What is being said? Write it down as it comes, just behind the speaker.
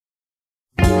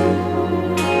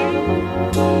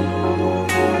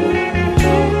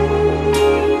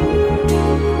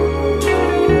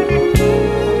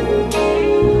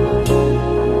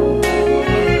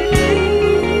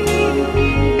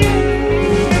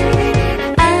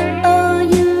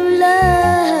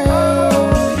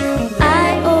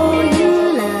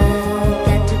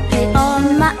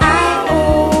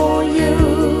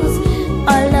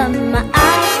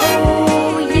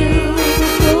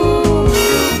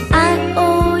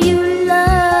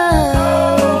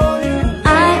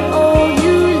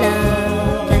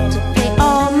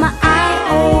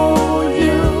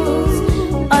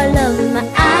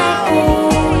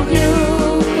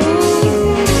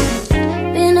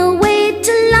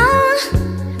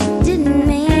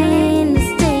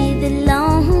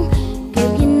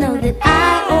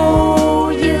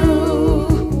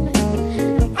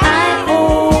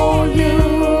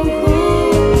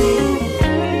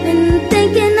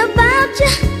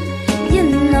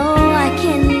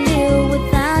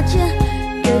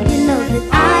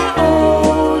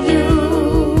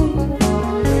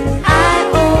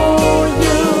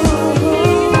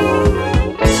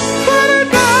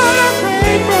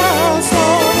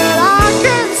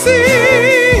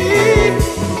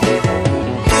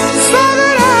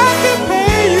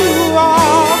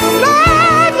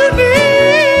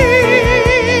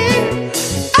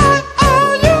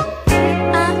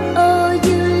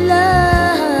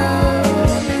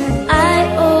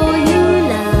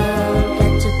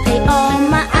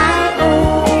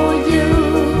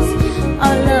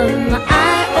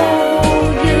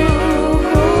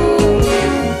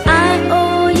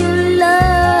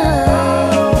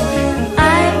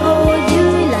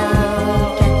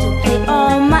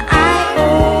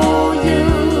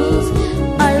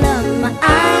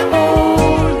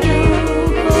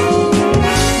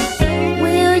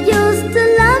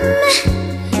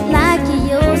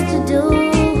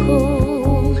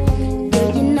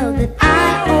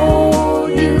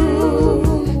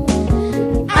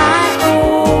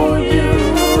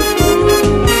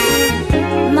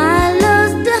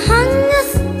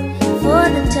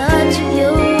the touch of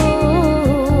you.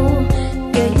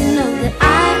 Girl, you know that I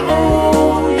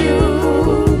owe you.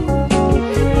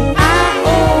 I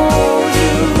owe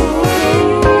you.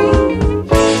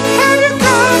 And you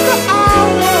come the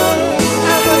hours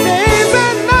and the days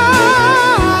and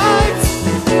nights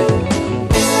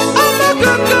of the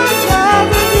good, good love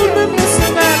that you've been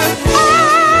missing and it's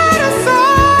out of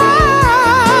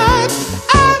sight.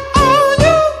 I owe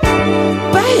you,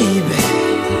 baby.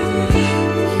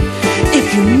 If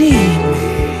you need me,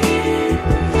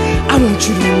 I want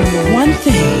you to remember one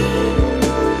thing.